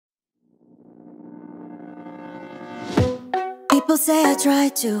People say I try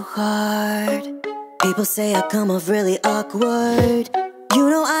too hard. People say I come off really awkward. You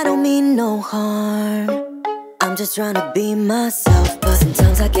know I don't mean no harm. I'm just trying to be myself, but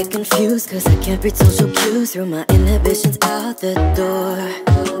sometimes I get confused, cause I can't read social cues. Throw my inhibitions out the door.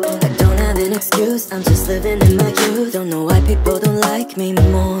 I don't have an excuse, I'm just living in my youth. Don't know why people don't like me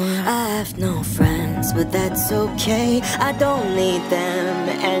more. I have no friends, but that's okay. I don't need them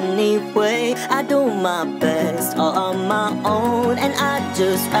anyway. I do my best all on my own, and I'd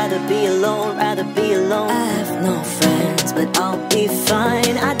just rather be alone, rather be alone. I have no friends, but I'll be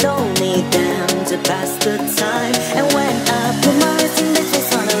fine. I don't need them to pass the time. And when I put my wrist in this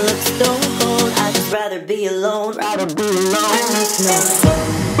face on, it looks stone cold. I'd just rather be alone, rather be alone. I have no friends.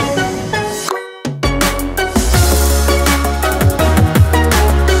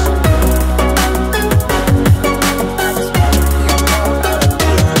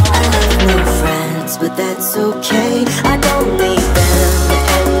 But that's okay, I don't need them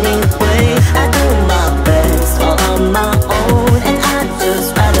anyway. I do my best all on my own, and I'd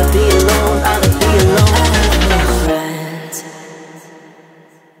just rather be alone, rather be alone. I have no friends.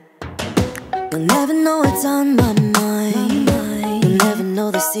 You'll never know what's on my mind. You'll never know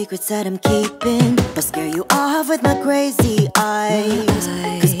the secrets that I'm keeping. I'll scare you off with my crazy eyes,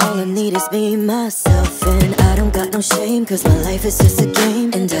 cause all I need is me, myself, and I don't got no shame, cause my life is just a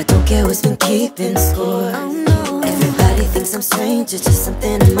game, and I don't care what's been keeping score. Everybody thinks I'm strange, it's just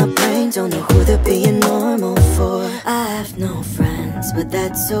something in my brain. Don't know who they're being normal for. I have no friends, but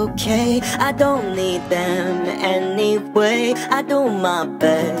that's okay. I don't need them anyway. I do my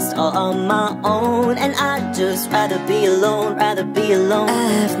best all on my own, and I'd just rather be alone, rather be alone.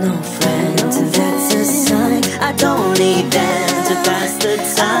 I have no friends, and that's a sign. I don't need them to pass the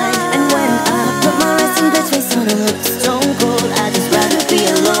time. And when I put my wrist in this face on, it looks stone cold. I'd just rather be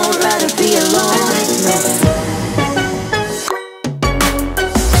alone, rather be alone. I have no friends.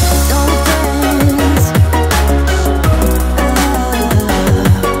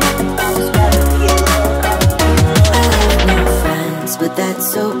 But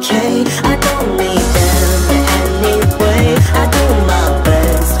that's okay, I don't need them anyway. I do my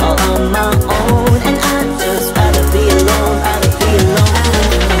best all on my own, and I'd just rather be alone, rather be alone. I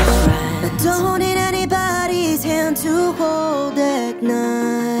have no friends. I don't need anybody's hand to hold at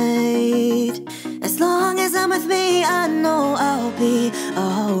night. As long as I'm with me, I know I'll be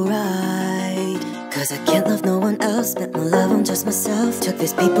alright. Cause I can't love no one else, spent my love on just myself. Took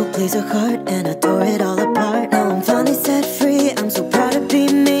this people pleaser heart and I tore it all apart. Now I'm finally set free, I'm so proud to be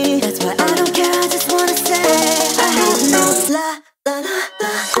me. That's why I don't care, I just wanna say I have no la la la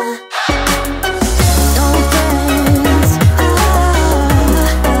la la. No friends,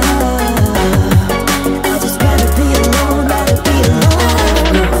 I'd just rather be alone, rather be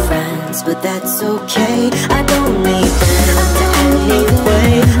alone. No friends, but that's okay, I don't need them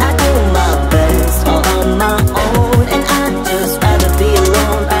anyway. I do my best all on my own, and I'd just rather be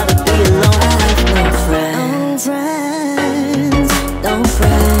alone, rather be alone. I have no friends, no friends, no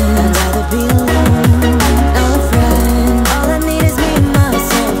friends.